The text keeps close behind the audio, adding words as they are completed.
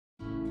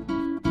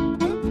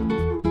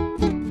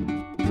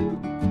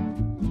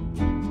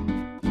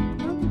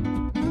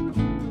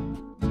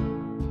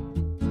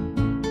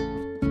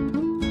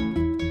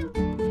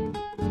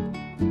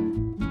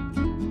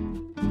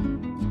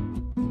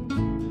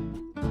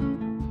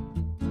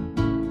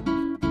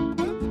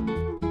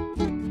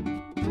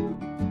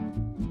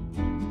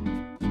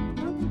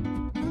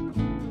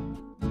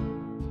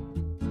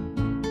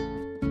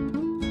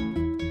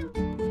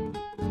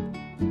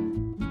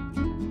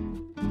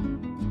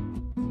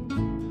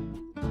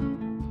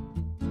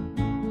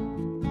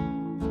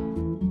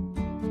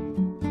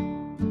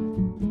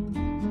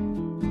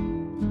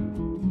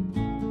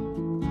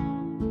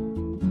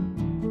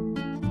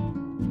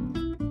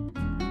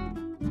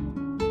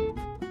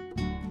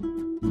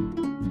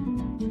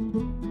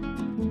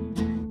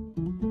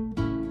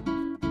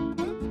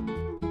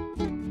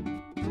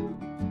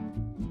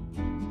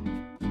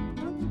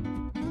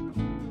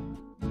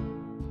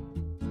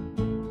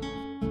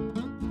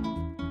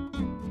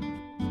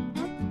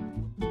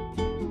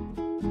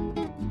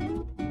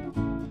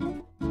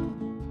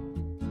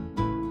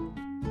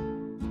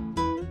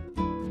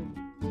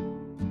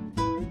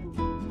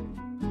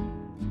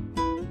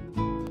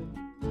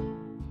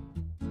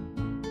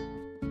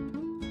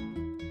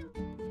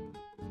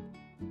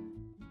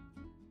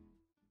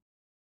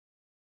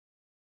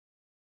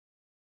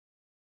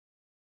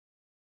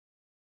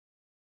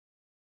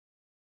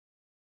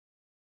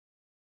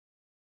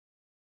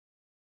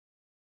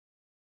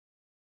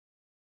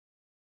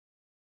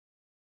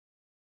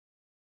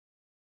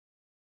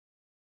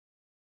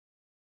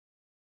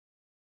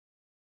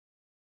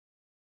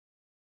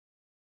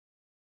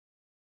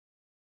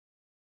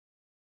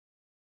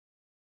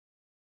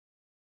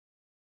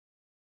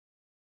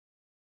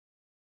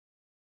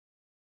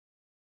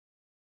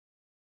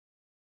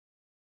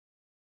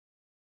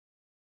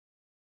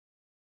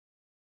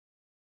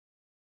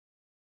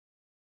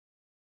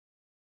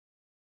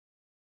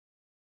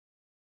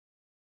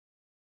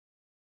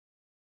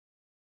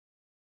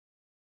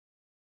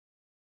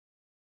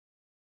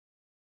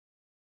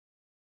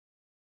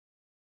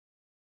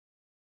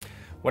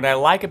What I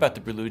like about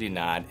the Berluti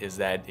knot is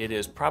that it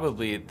is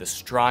probably the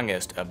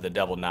strongest of the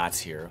double knots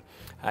here,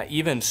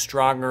 even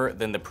stronger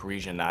than the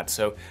Parisian knot.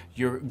 So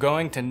you're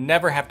going to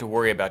never have to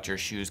worry about your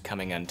shoes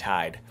coming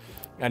untied.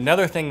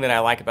 Another thing that I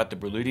like about the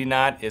Berluti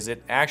knot is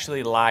it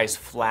actually lies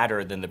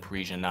flatter than the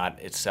Parisian knot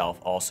itself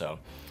also.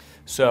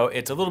 So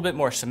it's a little bit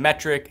more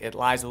symmetric, it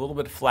lies a little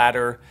bit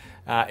flatter,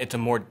 it's a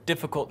more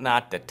difficult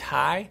knot to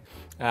tie,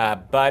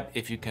 but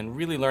if you can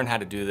really learn how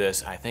to do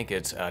this, I think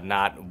it's a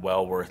knot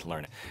well worth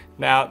learning.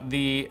 Now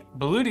the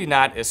Berluti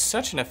knot is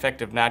such an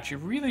effective knot, you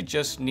really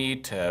just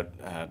need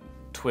to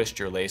twist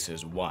your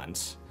laces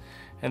once.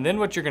 And then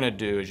what you're gonna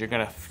do is you're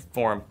gonna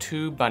form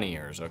two bunny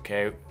ears,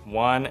 okay?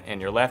 One in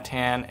your left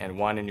hand and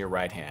one in your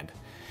right hand.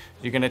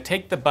 You're gonna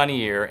take the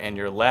bunny ear in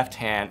your left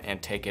hand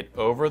and take it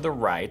over the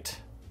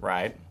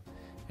right?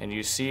 And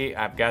you see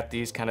I've got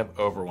these kind of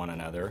over one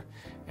another.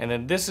 And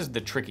then this is the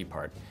tricky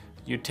part.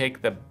 You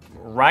take the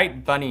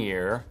right bunny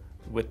ear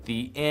with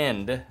the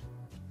end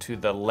to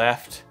the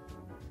left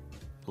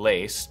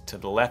lace, to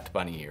the left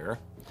bunny ear,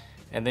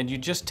 and then you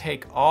just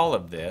take all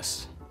of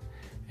this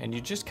and you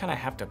just kind of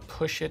have to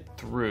push it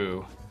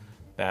through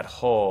that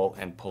hole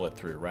and pull it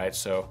through, right?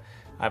 So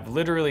I've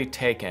literally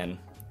taken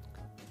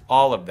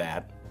all of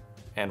that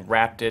and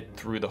wrapped it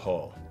through the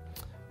hole.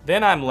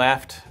 Then I'm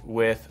left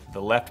with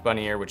the left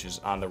bunny ear, which is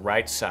on the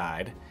right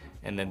side,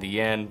 and then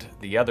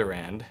the other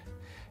end.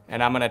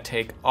 And I'm gonna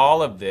take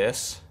all of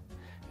this,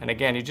 and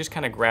again, you just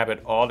kind of grab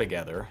it all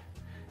together,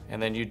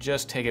 and then you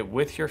just take it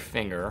with your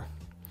finger,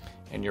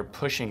 and you're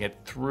pushing it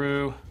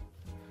through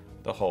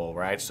the hole,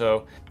 right?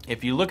 So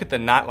if you look at the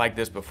knot like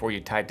this before you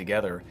tie it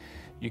together,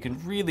 you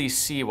can really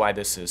see why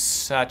this is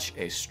such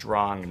a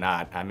strong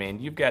knot. I mean,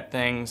 you've got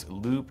things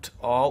looped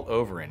all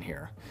over in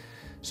here.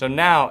 So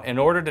now, in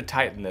order to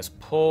tighten this,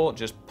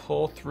 just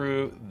pull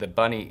through the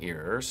bunny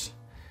ears,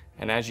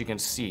 and as you can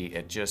see,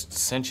 it just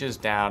cinches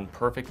down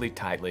perfectly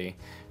tightly.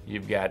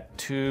 You've got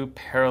two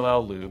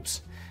parallel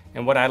loops,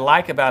 and what I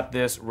like about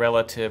this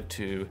relative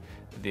to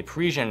the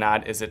Parisian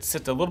knot is it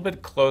sits a little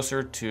bit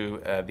closer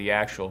to the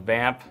actual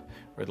vamp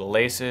or the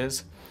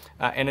laces,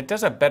 and it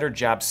does a better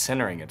job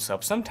centering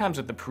itself. Sometimes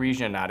with the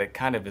Parisian knot, it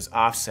kind of is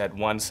offset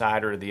one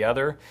side or the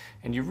other,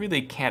 and you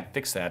really can't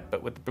fix that.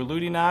 But with the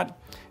Berluti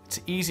knot, it's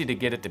easy to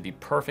get it to be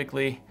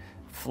perfectly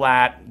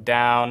flat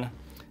down,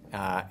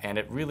 and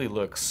it really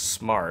looks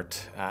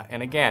smart.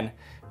 And again,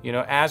 you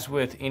know, as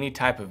with any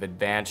type of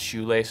advanced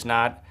shoelace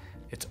knot,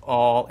 it's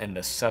all in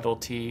the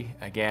subtlety.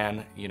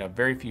 Again, you know,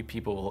 very few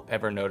people will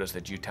ever notice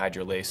that you tied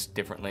your lace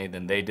differently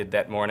than they did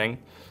that morning,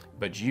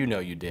 but you know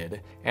you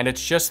did. And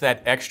it's just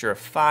that extra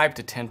 5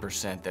 to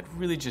 10% that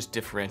really just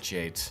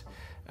differentiates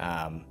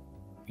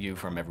you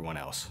from everyone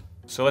else.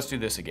 So let's do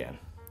this again.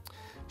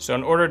 So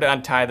in order to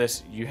untie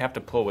this, you have to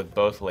pull with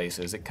both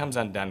laces. It comes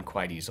undone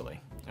quite easily,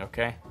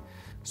 okay?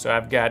 So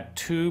I've got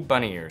two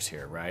bunny ears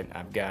here, right?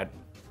 I've got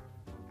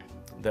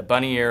the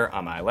bunny ear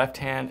on my left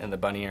hand and the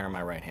bunny ear on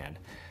my right hand.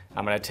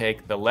 I'm gonna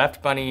take the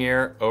left bunny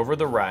ear over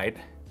the right,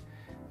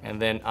 and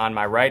then on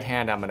my right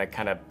hand, I'm gonna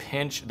kind of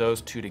pinch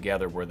those two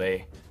together where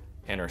they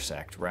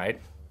intersect,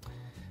 right?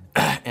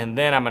 And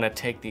then I'm gonna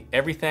take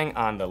everything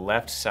on the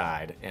left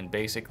side and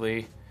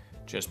basically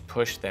just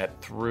push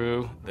that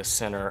through the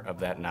center of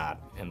that knot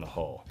in the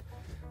hole.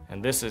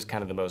 And this is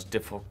kind of the most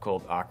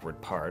difficult, awkward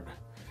part.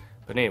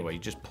 But anyway, you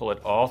just pull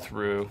it all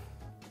through,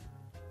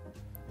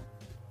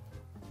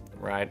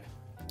 right?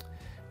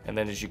 And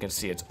then as you can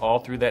see, it's all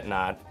through that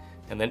knot.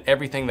 And then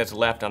everything that's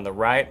left on the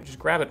right, just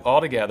grab it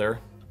all together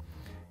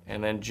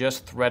and then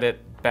just thread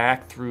it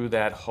back through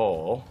that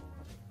hole.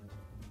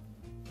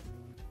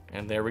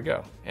 And there we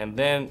go. And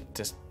then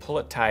just pull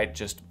it tight,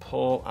 just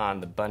pull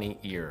on the bunny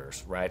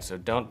ears, right? So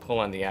don't pull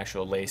on the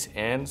actual lace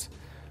ends,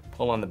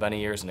 pull on the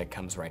bunny ears and it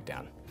comes right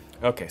down.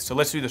 Okay, so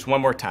let's do this one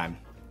more time.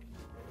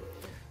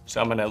 So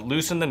I'm gonna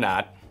loosen the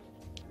knot.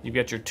 You've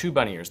got your two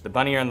bunny ears, the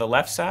bunny ear on the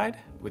left side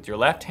with your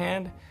left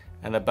hand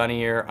and the bunny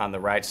ear on the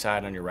right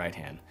side on your right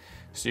hand.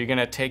 So you're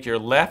gonna take your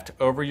left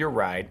over your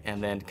right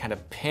and then kind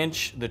of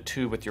pinch the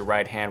two with your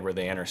right hand where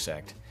they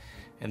intersect.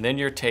 And then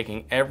you're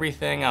taking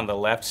everything on the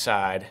left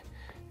side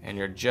and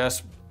you're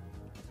just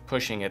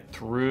pushing it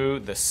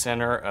through the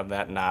center of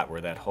that knot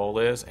where that hole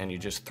is, and you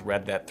just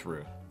thread that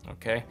through,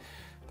 okay?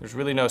 There's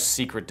really no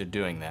secret to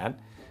doing that.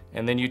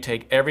 And then you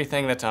take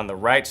everything that's on the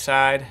right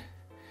side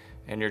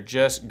and you're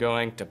just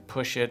going to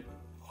push it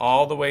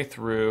all the way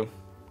through,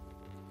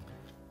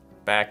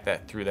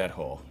 back through that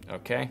hole,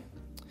 okay?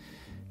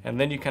 And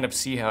then you kind of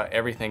see how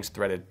everything's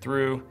threaded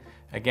through.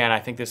 Again, I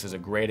think this is a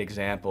great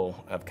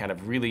example of kind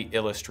of really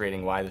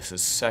illustrating why this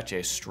is such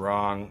a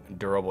strong,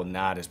 durable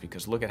knot, is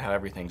because look at how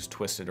everything's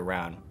twisted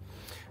around.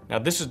 Now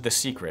this is the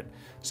secret.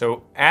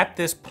 So at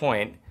this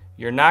point,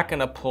 you're not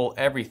gonna pull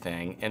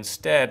everything.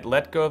 Instead,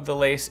 let go of the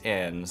lace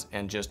ends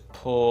and just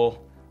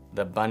pull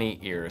the bunny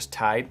ears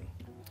tight,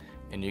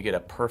 and you get a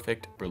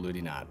perfect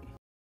Berluti knot.